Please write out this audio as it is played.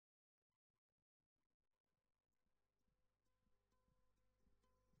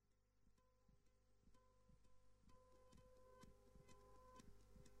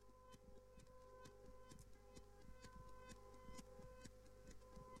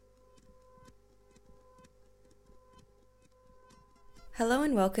Hello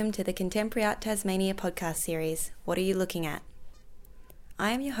and welcome to the Contemporary Art Tasmania podcast series, What Are You Looking At? I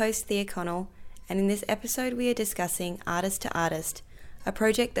am your host, Thea Connell, and in this episode we are discussing Artist to Artist, a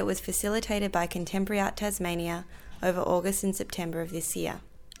project that was facilitated by Contemporary Art Tasmania over August and September of this year.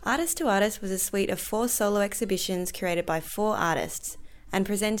 Artist to Artist was a suite of 4 solo exhibitions curated by 4 artists and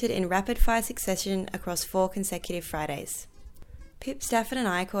presented in rapid-fire succession across 4 consecutive Fridays. Pip Stafford and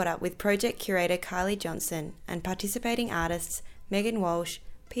I caught up with project curator Kylie Johnson and participating artists Megan Walsh,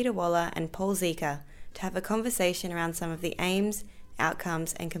 Peter Waller and Paul Zika to have a conversation around some of the aims,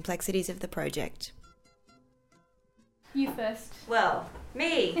 outcomes and complexities of the project. You first. Well,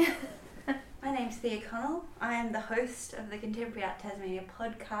 me! My name's Thea Connell. I am the host of the Contemporary Art Tasmania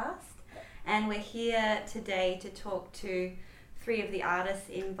podcast, and we're here today to talk to 3 of the artists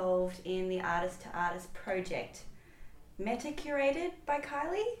involved in the Artist to Artist project. Meta-curated by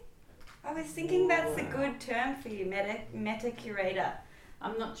Kylie? I was thinking that's a good term for you, meta-curator.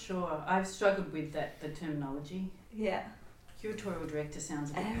 I'm not sure. I've struggled with the terminology. Yeah. Curatorial director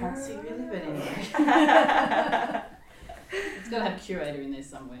sounds a bit fancy, really, but anyway. It's got to have curator in there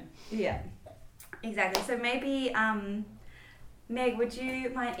somewhere. Yeah, exactly. So maybe, Meg, would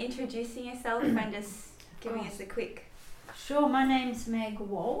you mind introducing yourself and just giving us a quick... Sure, my name's Meg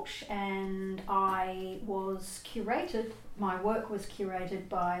Walsh and I was curated, my work was curated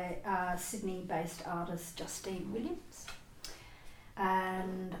by Sydney-based artist Justine Williams,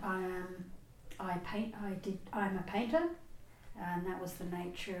 and I'm a painter, and that was the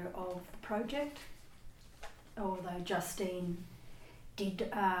nature of the project, although Justine did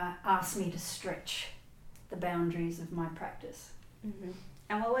ask me to stretch the boundaries of my practice. Mm-hmm.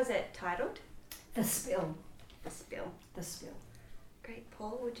 And what was it titled? The Spill. The Spill. Great.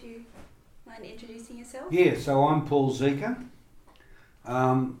 Paul, would you mind introducing yourself? Yeah, so I'm Paul Zika.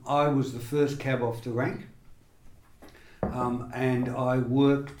 I was the first cab off the rank, and I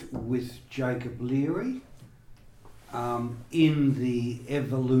worked with Jacob Leary in the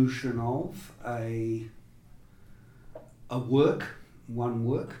evolution of one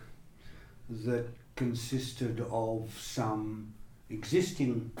work that consisted of some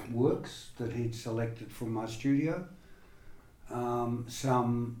existing works that he'd selected from my studio,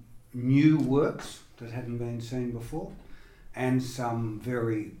 some new works that hadn't been seen before, and some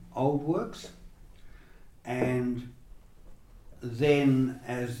very old works. And then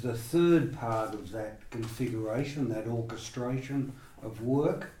as the third part of that configuration, that orchestration of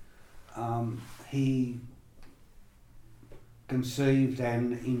work, he conceived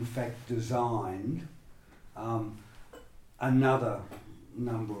and in fact designed another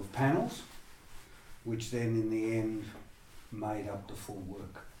number of panels, which then in the end made up the full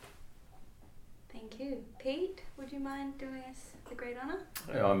work. Thank you. Pete, would you mind doing us the great honour?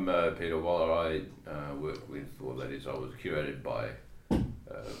 Hey, I'm Peter Waller. I work with, or that is, I was curated by,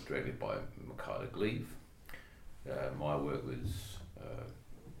 directly by Michaela Gleave. My work was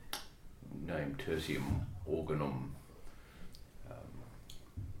named Tertium Organum.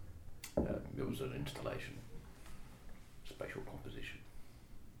 It was an installation. Spatial composition.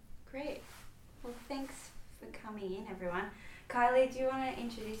 Great. Well, thanks for coming in, everyone. Kylie, do you want to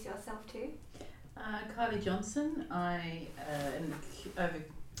introduce yourself too? Kylie Johnson. I am the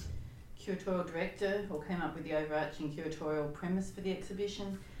curatorial director, or came up with the overarching curatorial premise for the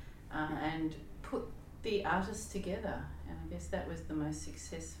exhibition, and put the artists together. And I guess that was the most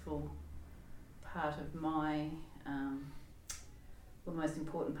successful part of my the most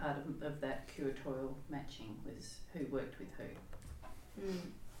important part of that curatorial matching was who worked with who.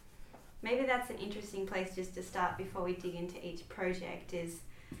 Maybe that's an interesting place just to start before we dig into each project, is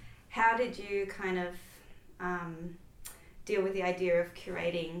how did you kind of deal with the idea of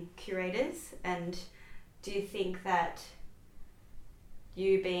curating curators, and do you think that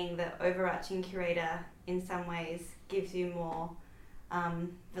you being the overarching curator in some ways gives you more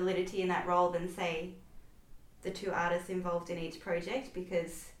validity in that role than, say, the 2 artists involved in each project?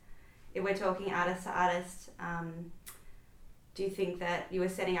 Because if we're talking artist to artist, do you think that you were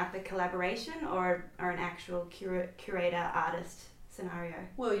setting up a collaboration or an actual curator-artist scenario?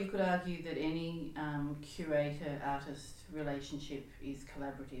 Well, you could argue that any curator-artist relationship is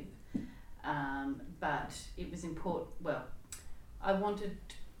collaborative, but it was important. Well, I wanted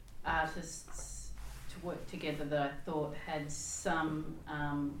artists to work together that I thought had some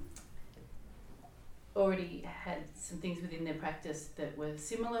already had some things within their practice that were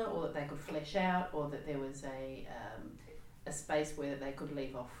similar, or that they could flesh out, or that there was a space where they could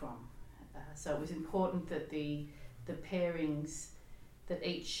leave off from. So it was important that the pairings, that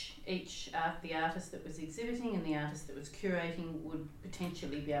each the artist that was exhibiting and the artist that was curating would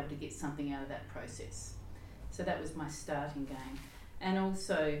potentially be able to get something out of that process. So that was my starting game. and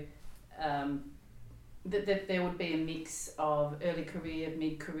also that there would be a mix of early career,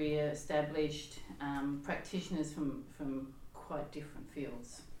 mid-career, established practitioners from quite different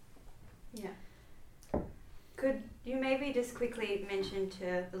fields. Yeah. Could you maybe just quickly mention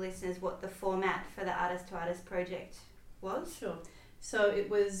to the listeners what the format for the Artist to Artist project was? Sure. So it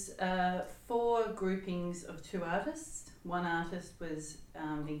was 4 groupings of 2 artists. One artist was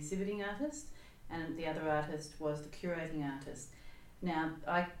the exhibiting artist, and the other artist was the curating artist. Now,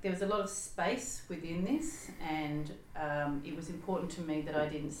 there was a lot of space within this, and it was important to me that I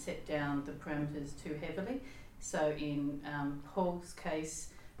didn't set down the parameters too heavily. So in Paul's case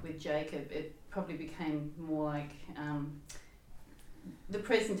with Jacob, it probably became more like the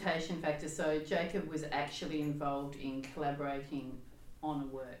presentation factor. So Jacob was actually involved in collaborating on a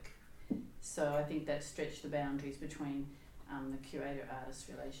work. So I think that stretched the boundaries between the curator-artist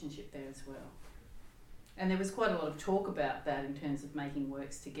relationship there as well. And there was quite a lot of talk about that in terms of making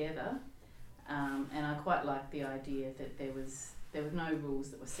works together, and I quite liked the idea that there were no rules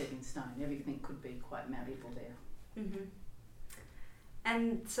that were set in stone. Everything could be quite malleable there. Mm-hmm.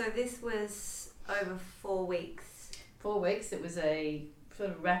 And so this was over 4 weeks. 4 weeks. It was a sort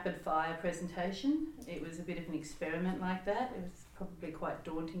of rapid fire presentation. It was a bit of an experiment like that. It was probably quite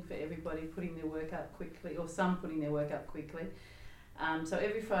daunting for everybody putting their work up quickly, or some putting their work up quickly. So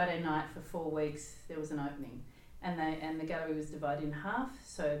every Friday night for 4 weeks there was an opening, and the gallery was divided in half.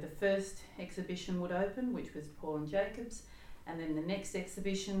 So the first exhibition would open, which was Paul and Jacob's, and then the next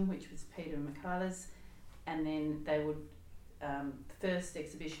exhibition, which was Peter and Michaela's, and then they would the first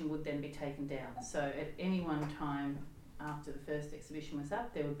exhibition would then be taken down. So at any one time after the first exhibition was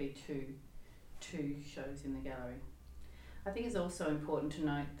up, there would be two shows in the gallery. I think it's also important to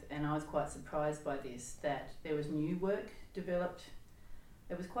note, and I was quite surprised by this, that there was new work developed.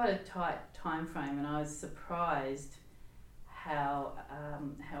 It was quite a tight time frame, and I was surprised how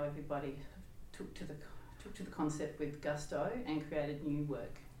everybody took to the concept with gusto and created new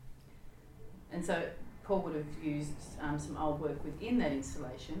work. And so Paul would have used some old work within that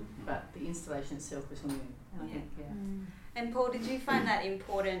installation, but the installation itself was new. And I think, And Paul, did you find that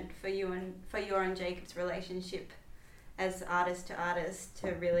important for you and for your and Jacob's relationship as artist to artist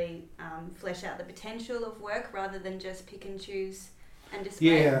to really flesh out the potential of work rather than just pick and choose and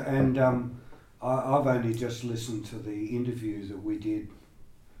display? Yeah, and I've only just listened to the interview that we did.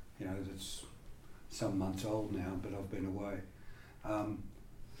 You know, that's some months old now, but I've been away.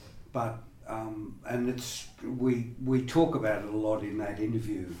 And it's we talk about it a lot in that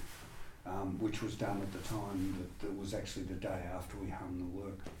interview, which was done at the time that was actually the day after we hung the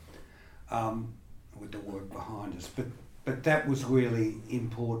work, with the work behind us. But that was really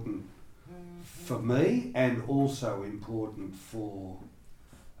important for me, and also important for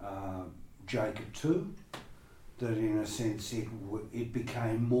Jacob too, that in a sense it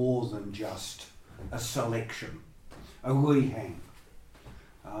became more than just a selection, a rehang.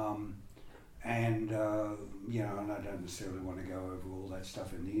 And I don't necessarily want to go over all that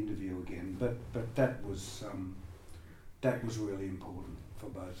stuff in the interview again, but that was really important for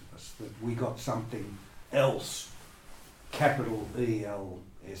both of us, that we got something else, capital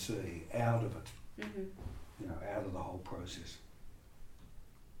ELSE, out of it, out of the whole process.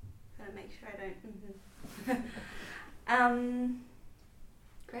 Gotta make sure I don't.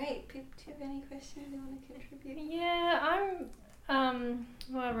 Great. Pip, do you have any questions you want to contribute? Yeah,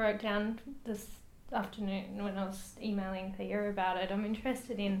 I wrote down this afternoon when I was emailing Thea about it. I'm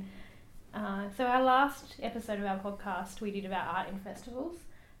interested in, so our last episode of our podcast we did about art in festivals,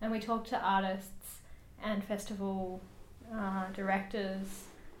 and we talked to artists and festival directors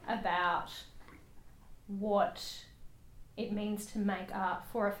about what it means to make art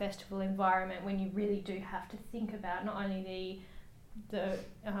for a festival environment, when you really do have to think about not only the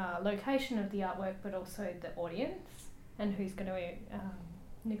location of the artwork but also the audience and who's going to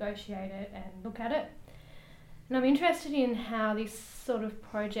negotiate it and look at it. And I'm interested in how this sort of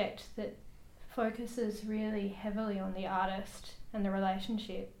project that focuses really heavily on the artist and the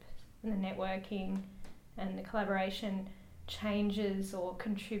relationship and the networking and the collaboration changes or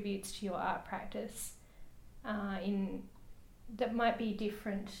contributes to your art practice that might be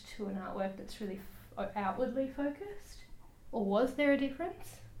different to an artwork that's really outwardly focused. Or was there a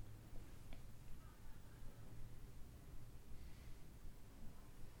difference?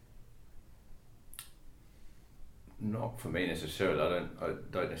 Not for me necessarily. I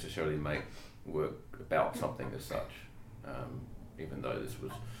don't necessarily make work about something as such, even though this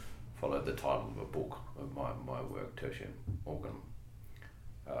followed the title of a book of my work, Tertium Organum.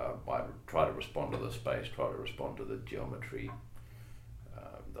 I try to respond to the space, try to respond to the geometry,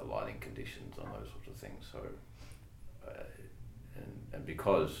 the lighting conditions, and those sorts of things. So and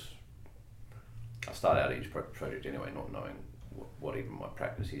because I start out each project anyway not knowing what even my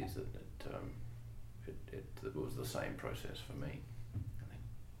practice is, it was the same process for me, I think.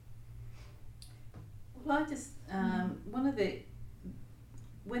 Well, I just,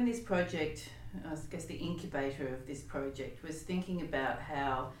 when this project, I guess the incubator of this project was thinking about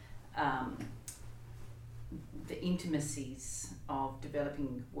how the intimacies of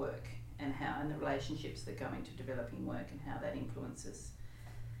developing work and the relationships that go into developing work and how that influences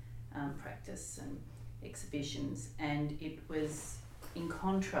practice and exhibitions, and it was in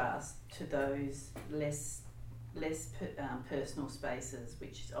contrast to those less personal spaces,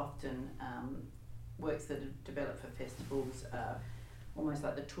 which is often works that are developed for festivals are almost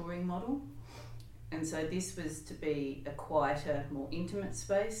like the touring model. And so this was to be a quieter, more intimate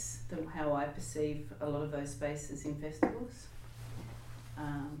space than how I perceive a lot of those spaces in festivals.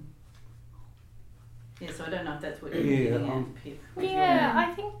 So I don't know if that's what you're getting at, Pip. Yeah,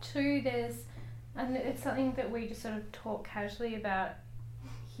 I think too and it's something that we just sort of talk casually about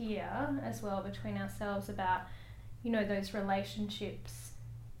here as well between ourselves about, those relationships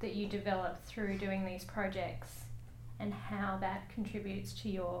that you develop through doing these projects and how that contributes to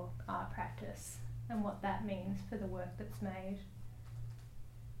your art practice and what that means for the work that's made,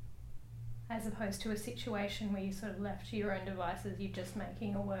 as opposed to a situation where you're sort of left to your own devices, you're just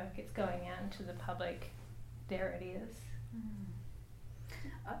making a work, it's going out into the public, there it is.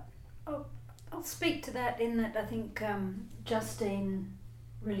 I'll speak to that in that I think Justine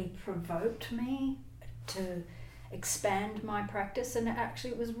really provoked me to expand my practice, and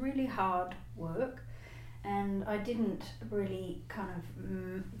actually it was really hard work, and I didn't really kind of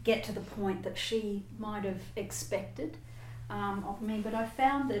get to the point that she might have expected of me, but I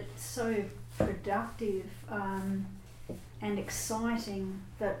found it so productive and exciting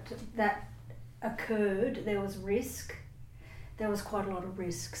that occurred. There was risk. There was quite a lot of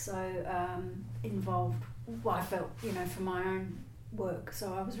risk, so involved, I felt, for my own work.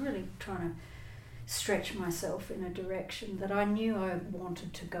 So I was really trying to stretch myself in a direction that I knew I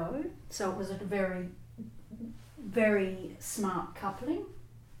wanted to go. So it was a very, very smart coupling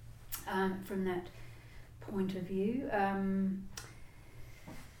from that point of view.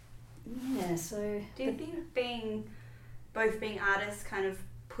 So... Do you think both being artists kind of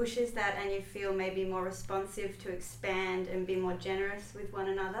pushes that, and you feel maybe more responsive to expand and be more generous with one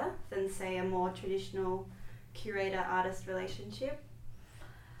another than, say, a more traditional curator-artist relationship?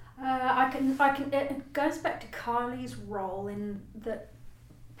 I can. It goes back to Kylie's role in that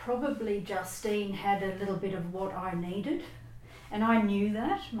probably Justine had a little bit of what I needed, and I knew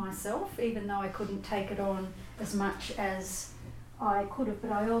that myself, even though I couldn't take it on as much as I could have.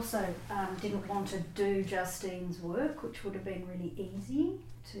 But I also didn't want to do Justine's work, which would have been really easy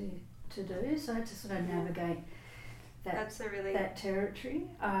to do. So I had to sort of navigate that territory,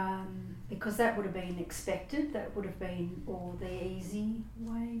 because that would have been expected. That would have been the easy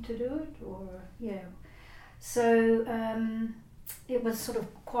way to do it, So it was sort of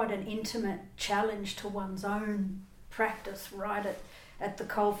quite an intimate challenge to one's own practice right at the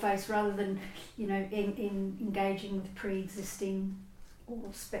coalface, rather than in engaging with pre-existing or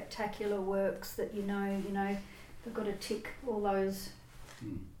spectacular works that they've got to tick all those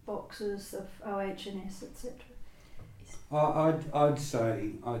boxes of OH&S, etc. I'd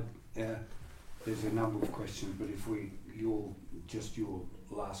say there's a number of questions, but if your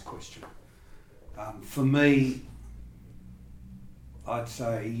last question, for me, I'd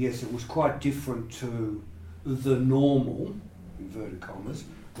say yes, it was quite different to the normal, inverted commas,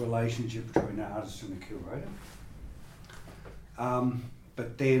 relationship between an artist and a curator.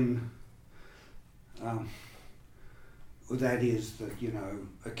 But then that is that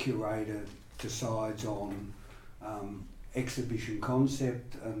a curator decides on exhibition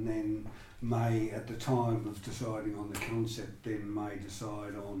concept, and then may, at the time of deciding on the concept, then may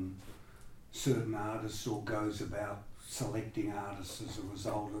decide on certain artists, or goes about selecting artists as a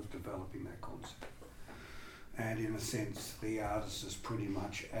result of developing that concept. And in a sense, the artist is pretty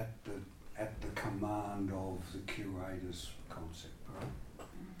much at the command of the curator's concept,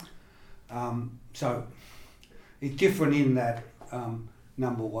 right? So it's different in that,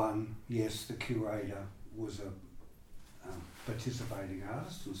 number one, yes, the curator was a participating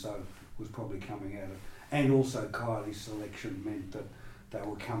artist, and so was probably coming at it. And also Kylie's selection meant that they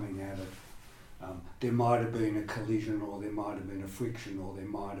were coming at it. There might have been a collision, or there might have been a friction, or there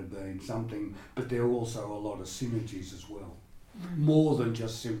might have been something, but there were also a lot of synergies as well. More than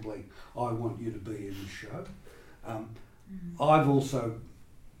just simply, I want you to be in the show. I've also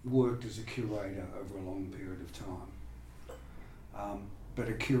worked as a curator over a long period of time, but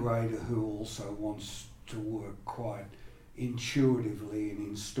a curator who also wants to work quite intuitively in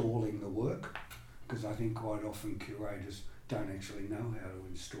installing the work, because I think quite often curators don't actually know how to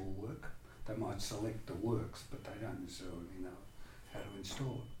install work. They might select the works, but they don't necessarily know how to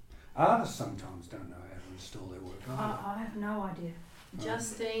install it. Artists sometimes don't know how to install their work either. I have no idea.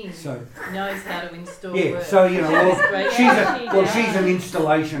 Justine So knows how to install yeah, work. so you know, well, Great. she's an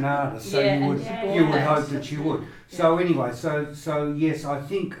installation artist, so Yeah, you would and you would that. hope that she would. So anyway, so yes, I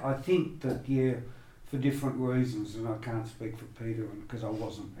think that for different reasons, and I can't speak for Peter, and because I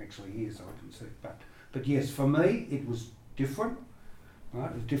wasn't actually here, so I didn't see. But yes, for me it was different,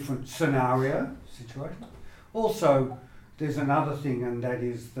 right? A different situation. Also, there's another thing, and that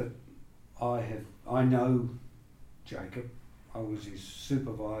is that I know Jacob. I was his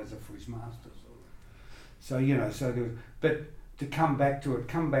supervisor for his masters. So but to come back to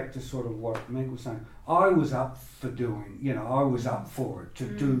sort of what Meg was saying, I was up for it to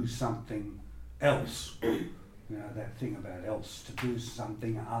do something else. That thing about else, to do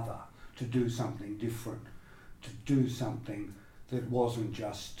something other, to do something different, to do something that wasn't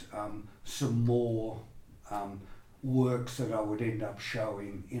just some more works that I would end up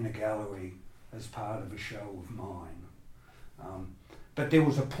showing in a gallery as part of a show of mine. But there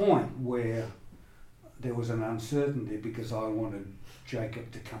was a point where there was an uncertainty because I wanted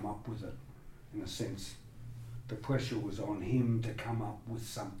Jacob to come up with it. In a sense, the pressure was on him to come up with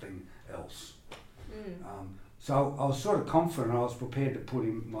something else. So I was sort of confident. I was prepared to put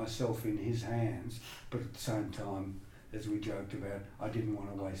myself in his hands, but at the same time, as we joked about, I didn't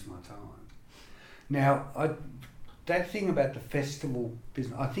want to waste my time. Now, that thing about the festival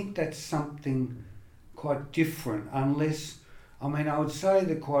business, I think that's something quite different, unless, I would say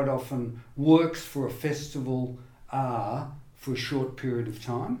that quite often works for a festival are for a short period of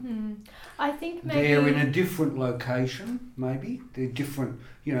time. I think maybe they're in a different location, maybe. They're different,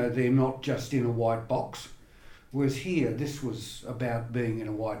 they're not just in a white box. Whereas here, this was about being in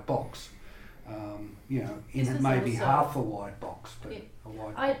a white box. In maybe half a white box, but a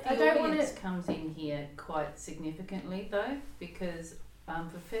white box. I don't want it comes in here quite significantly though, because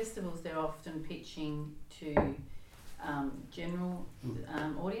for festivals they're often pitching to general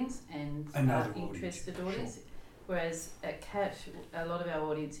audience and interested audience. Sure. Whereas at CAT, a lot of our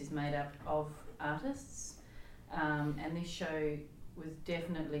audience is made up of artists, and this show was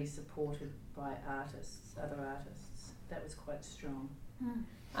definitely supported by other artists. That was quite strong.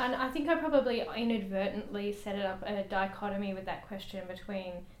 And I think I probably inadvertently set it up a dichotomy with that question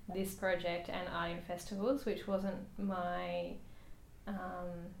between this project and art in festivals, which wasn't my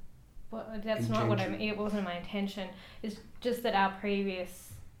it wasn't my intention. It's just that our previous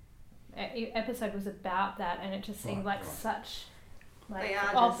episode was about that, and it just seemed such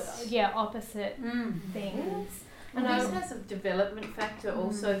opposite things. And this has a development factor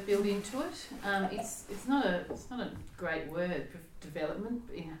also built into it. It's not a great word, development,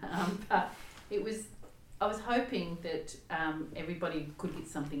 but it was. I was hoping that everybody could get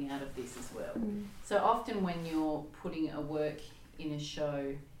something out of this as well. So often when you're putting a work in a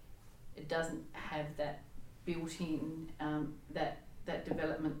show, it doesn't have that built-in that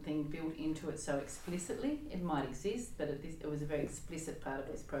development thing built into it so explicitly. It might exist, but it was a very explicit part of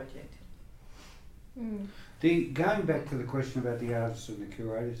this project. Going back to the question about the artist and the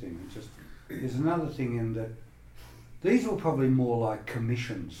curator thing, there's another thing in that these were probably more like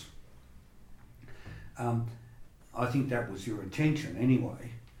commissions. I think that was your intention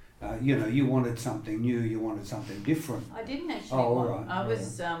anyway. You wanted something new, you wanted something different. I didn't actually want.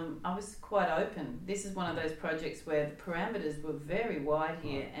 I was quite open. This is one of those projects where the parameters were very wide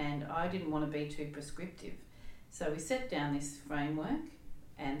here, and I didn't want to be too prescriptive. So we set down this framework,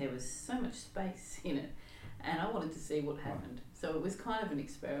 and there was so much space in it, and I wanted to see what happened. So it was kind of an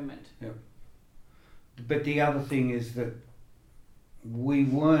experiment. Yep. But the other thing is that we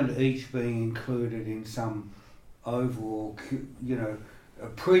weren't each being included in some overall, a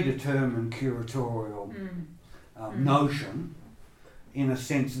predetermined curatorial notion. In a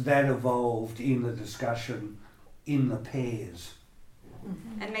sense, that evolved in the discussion in the pairs.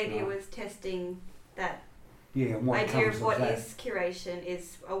 And maybe it was testing that and what idea comes of what that. is curation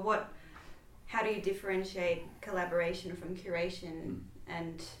is, or how do you differentiate collaboration from curation,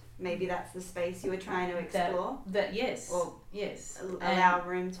 and maybe that's the space you were trying to explore. Yes. Or yes. Allow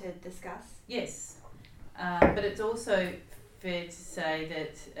room to discuss. Yes. But it's also fair to say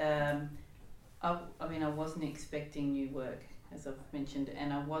that I wasn't expecting new work, as I've mentioned,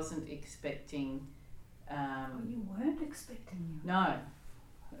 and I wasn't expecting. You weren't expecting new. No.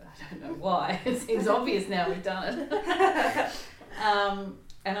 I don't know why. It seems obvious now we've done it.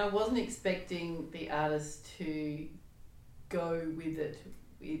 And I wasn't expecting the artist to go with it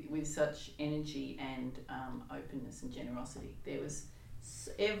with such energy and openness and generosity. There was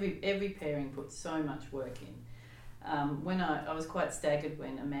every pairing put so much work in. When I was quite staggered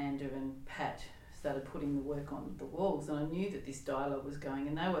when Amanda and Pat started putting the work on the walls, and I knew that this dialogue was going,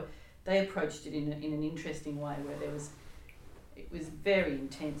 and they approached it in an interesting way where it was very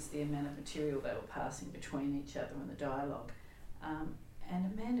intense, the amount of material they were passing between each other and the dialogue.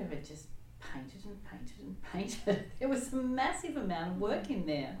 And Amanda had just painted and painted and painted. There was a massive amount of work in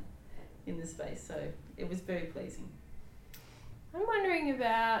there, in the space, so it was very pleasing. I'm wondering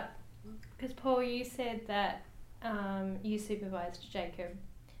about, because Paul, you said that you supervised Jacob,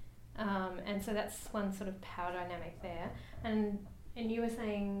 and so that's one sort of power dynamic there, and you were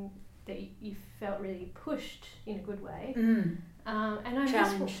saying that you felt really pushed in a good way, and I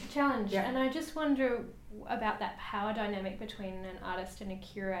challenged, Yeah. and I just wonder about that power dynamic between an artist and a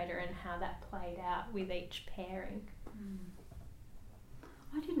curator and how that played out with each pairing.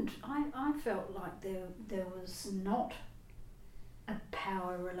 I felt like there was not a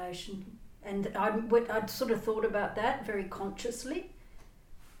power relation, and I'd sort of thought about that very consciously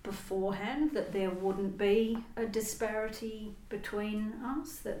beforehand, that there wouldn't be a disparity between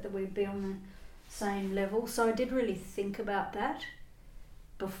us, that we'd be on the same level. So I did really think about that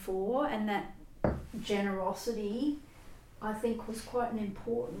before, and that generosity, I think, was quite an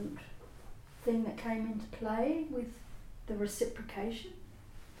important thing that came into play with the reciprocation.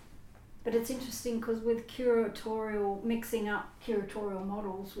 But it's interesting because with mixing up curatorial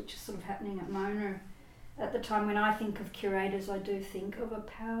models, which is sort of happening at Mona at the time, when I think of curators, I do think of a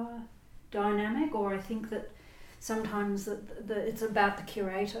power dynamic, or I think that sometimes that it's about the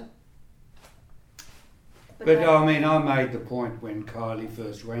curator. But I mean, I made the point when Kylie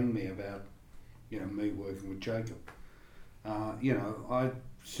first rang me about, me working with Jacob. I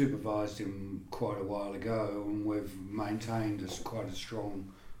supervised him quite a while ago, and we've maintained quite a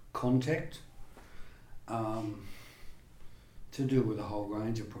strong contact to do with a whole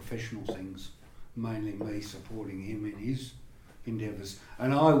range of professional things, mainly me supporting him in his endeavours.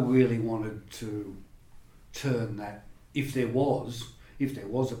 And I really wanted to turn that, if there was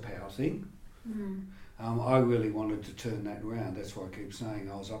a power thing, I really wanted to turn that around. That's why I keep saying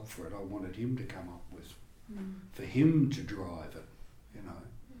I was up for it. I wanted him to come up with, for him to drive it,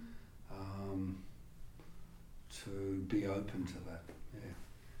 to be open to that. Yeah.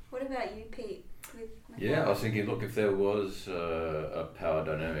 What about you, Pete? Yeah, I was thinking, look, if there was a power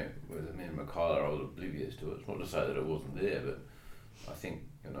dynamic with me and Michaela, I was oblivious to it. It's not to say that it wasn't there, but I think,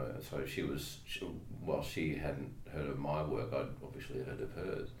 so while she hadn't heard of my work, I'd obviously heard of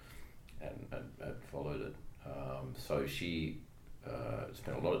hers and followed it. So she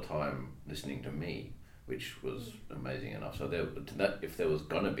spent a lot of time listening to me, which was amazing enough. So if there was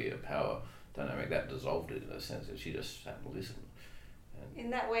going to be a power dynamic, that dissolved it in a sense that she just sat and listened.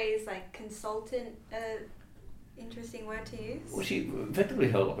 In that way, is like consultant interesting word to use? Well, she effectively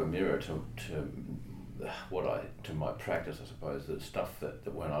held up a mirror to my practice, I suppose. The stuff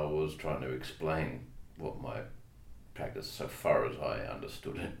that when I was trying to explain what my practice, so far as I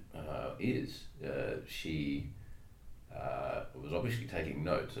understood it, is, she was obviously taking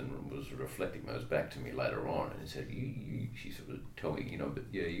notes and was reflecting those back to me later on, and said, she sort of told me, but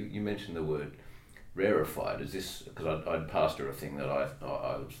yeah, you mentioned the word rarefied. Is this, because I'd passed her a thing that I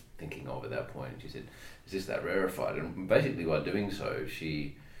was thinking of at that point, and she said, is this that rarefied? And basically by doing so,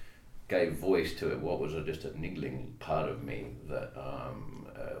 she gave voice to what was just a niggling part of me that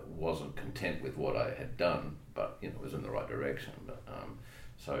wasn't content with what I had done, but was in the right direction. But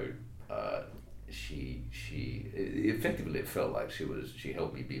she effectively, it felt like she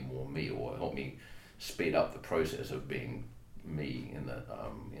helped me be more me, or helped me speed up the process of being me, in that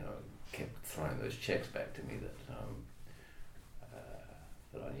kept throwing those checks back to me that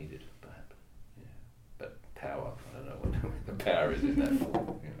I needed, perhaps. Yeah. But power, I don't know what the power is in that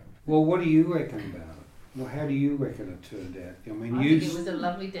form. Well, what do you reckon about it? Well, how do you reckon it turned out? I mean, I think it was a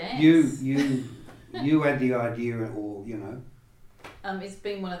lovely dance. You had the idea, or it's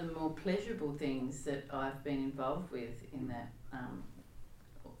been one of the more pleasurable things that I've been involved with in that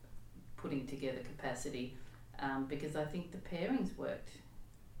putting together capacity, because I think the pairings worked.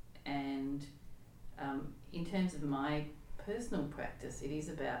 And in terms of my personal practice, it is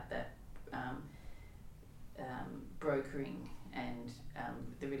about that brokering and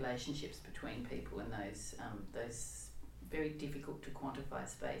the relationships between people in those very difficult to quantify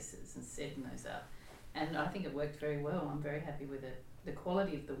spaces, and setting those up. And I think it worked very well. I'm very happy with it. The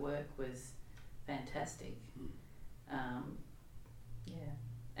quality of the work was fantastic. Yeah.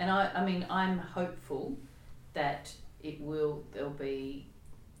 And I mean, I'm hopeful that there'll be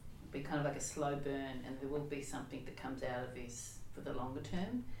kind of like a slow burn, and there will be something that comes out of this for for the longer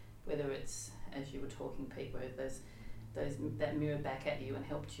term, whether it's, as you were talking, Pete, where that mirror back at you and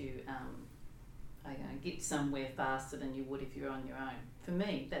helped you get somewhere faster than you would if you're on your own. For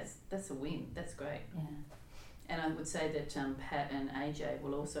me, that's a win. That's great. Yeah. And I would say that Pat and AJ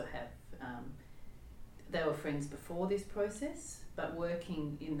will also have, they were friends before this process, but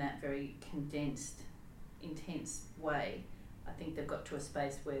working in that very condensed, intense way, I think they've got to a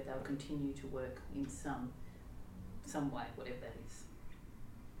space where they'll continue to work in some way, whatever that is.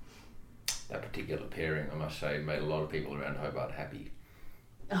 That particular pairing, I must say, made a lot of people around Hobart happy.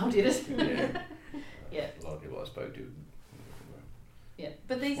 Oh, did it? Yeah. Yeah. A lot of people I spoke to. Yeah,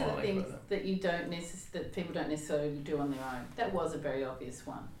 but these are the Smiling things about that people don't necessarily do on their own. That was a very obvious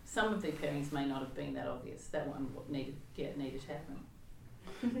one. Some of the pairings may not have been that obvious. That one needed to happen.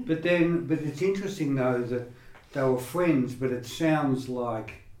 But it's interesting though that they were friends, but it sounds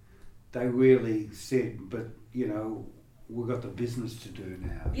like they really said, but you know, we've got the business to do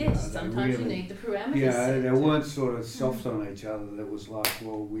now. Yes, sometimes you need the parameters. Yeah, they weren't sort of soft on each other. There was like,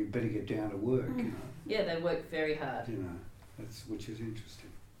 well, we better get down to work, you know. Yeah, they worked very hard. You know, which is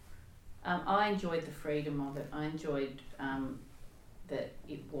interesting. I enjoyed the freedom of it. I enjoyed that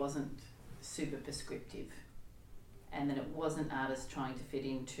it wasn't super prescriptive, and that it wasn't artists trying to fit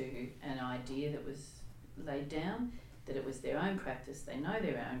into an idea that was laid down, that it was their own practice. They know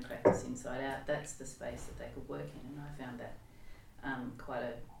their own practice inside out. That's the space that they could work in, and I found that quite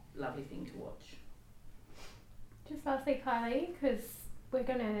a lovely thing to watch. Just lastly, Kylie, because we're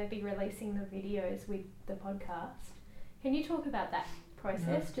going to be releasing the videos with the podcast, can you talk about that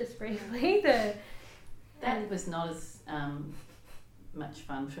process just briefly? That was not as much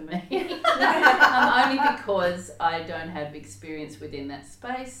fun for me, only because I don't have experience within that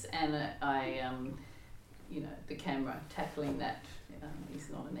space, and the camera tackling that is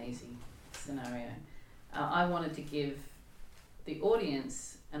not an easy scenario. I wanted to give the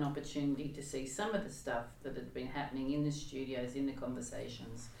audience an opportunity to see some of the stuff that had been happening in the studios, in the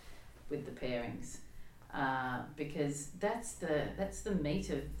conversations with the pairings, because that's the meat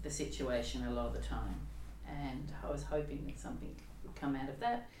of the situation a lot of the time, and I was hoping that something would come out of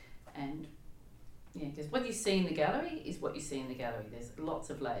that. And yeah, because what you see in the gallery is what you see in the gallery. There's lots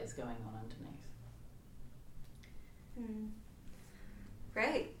of layers going on underneath.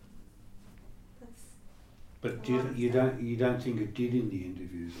 Great. But you don't think it did in the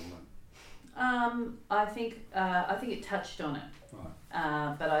interviews or what? I think it touched on it.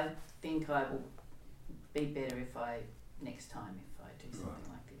 Right. But I think I will be better next time if I do something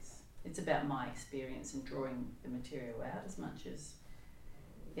like this. It's about my experience in drawing the material out as much as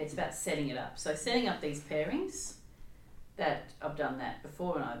it's about setting it up. So setting up these pairings, that I've done that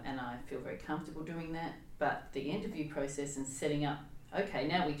before, and I feel very comfortable doing that. But the interview process and setting up, okay,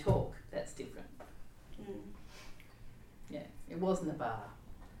 now we talk, that's different. Yeah, it wasn't a bar.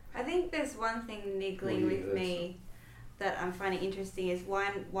 I think there's one thing niggling with me that I'm finding interesting is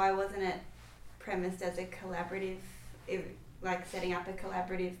why wasn't it premised as a collaborative, like setting up a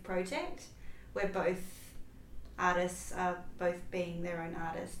collaborative project where both artists are both being their own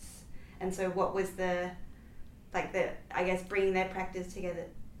artists, and so what was I guess bringing their practices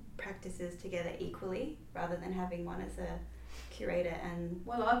together equally rather than having one as a curator and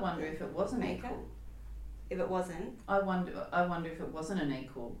I wonder if it wasn't equal. If it wasn't, I wonder if it wasn't an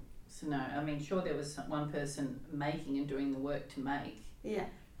equal scenario. I mean, sure, there was one person making and doing the work to make. Yeah.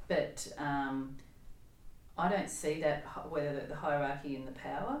 But I don't see that whether the hierarchy and the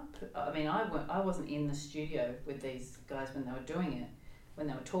power. I mean, I wasn't in the studio with these guys when they were doing it, when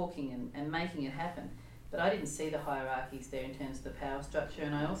they were talking and making it happen. But I didn't see the hierarchies there in terms of the power structure,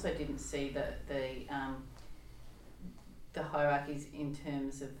 and I also didn't see the hierarchies in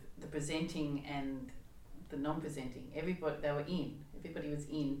terms of the presenting and the non-presenting. Everybody was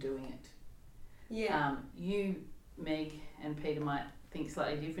in doing it. Yeah. You, Meg, and Peter might think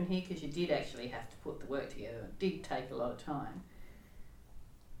slightly different here because you did actually have to put the work together. It did take a lot of time.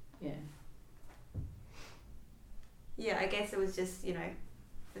 Yeah. Yeah, I guess it was just,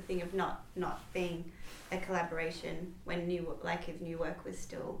 the thing of not being a collaboration when if new work was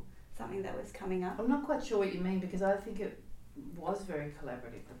still something that was coming up. I'm not quite sure what you mean, because I think it was very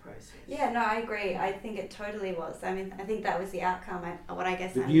collaborative, the process. Yeah, no, I agree. I think it totally was. I mean, I think that was the outcome. What I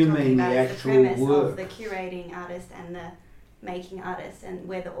guess But I'm you talking mean about the is the actual premise work. of the curating artist and the making artist, and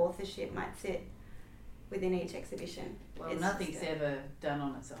where the authorship might sit within each exhibition. Well, nothing's ever done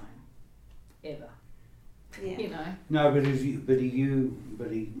on its own, ever. Yeah. No, this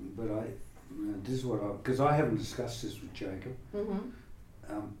is what because I haven't discussed this with Jacob. Mm-hmm.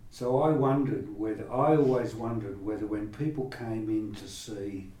 So I always wondered whether when people came in to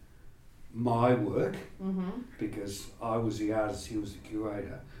see my work, because I was the artist, he was the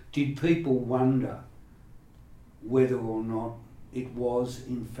curator, did people wonder whether or not it was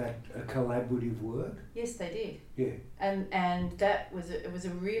in fact a collaborative work? Yes, they did. Yeah. And that was it was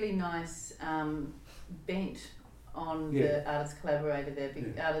a really nice bent on the artist collaborator there,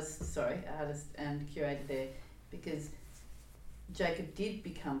 artist and curator there, because Jacob did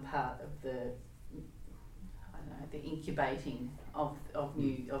become part of the incubating of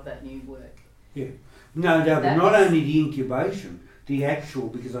that new work. Yeah. No, but not only the incubation, the actual,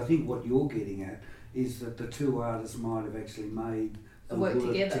 because I think what you're getting at is that the two artists might have actually made the work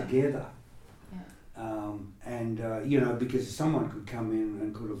together. Yeah. Because someone could come in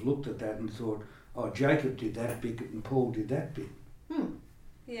and could have looked at that and thought, oh, Jacob did that bit and Paul did that bit.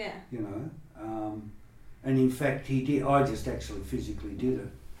 Yeah. And in fact he did. I just actually physically did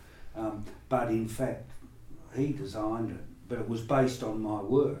it. But in fact he designed it, but it was based on my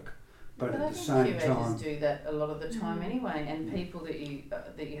work. But at the same time, curators do that a lot of the time anyway, and people that you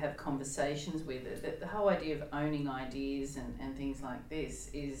have conversations with. The whole idea of owning ideas and things like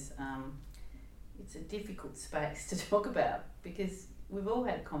this is it's a difficult space to talk about, because we've all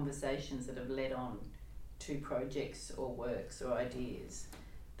had conversations that have led on to projects or works or ideas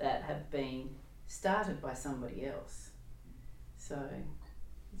that have been started by somebody else. So I think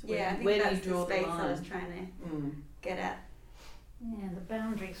where that's do you draw the space the line? I was trying to get at. Yeah, the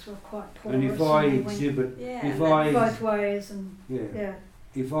boundaries were quite porous. and if I they exhibit, went both ways, and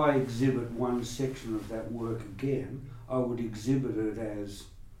if I exhibit one section of that work again, I would exhibit it as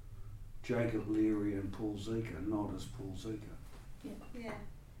Jacob Leary and Paul Zeker, not as Paul Zeker. Yeah.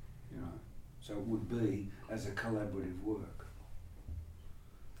 So it would be as a collaborative work.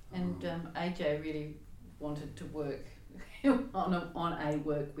 And AJ really wanted to work on a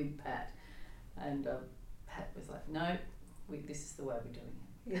work with Pat, and Pat was like, no, this is the way we're doing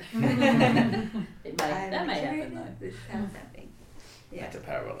it. That may happen though. This sounds happening. Yeah. It's a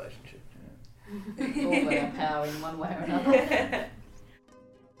power relationship. All our power in one way or another.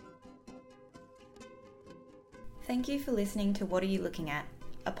 Thank you for listening to What Are You Looking At?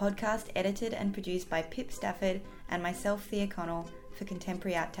 A podcast edited and produced by Pip Stafford and myself, Thea Connell, for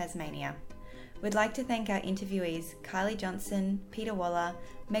Contemporary Art Tasmania. We'd like to thank our interviewees Kylie Johnson, Peter Waller,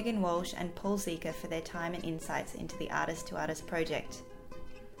 Megan Walsh and Paul Zeker for their time and insights into the Artist to Artist project.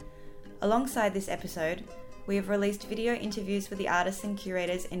 Alongside this episode, we have released video interviews with the artists and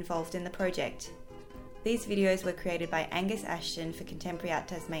curators involved in the project. These videos were created by Angus Ashton for Contemporary Art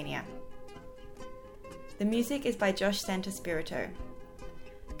Tasmania. The music is by Josh Santospirito.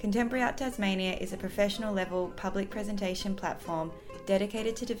 Contemporary Art Tasmania is a professional level public presentation platform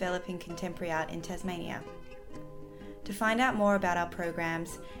dedicated to developing contemporary art in Tasmania. To find out more about our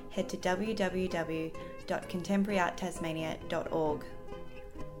programs, head to www.contemporaryarttasmania.org.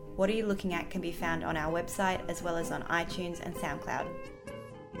 What Are You Looking At can be found on our website as well as on iTunes and SoundCloud.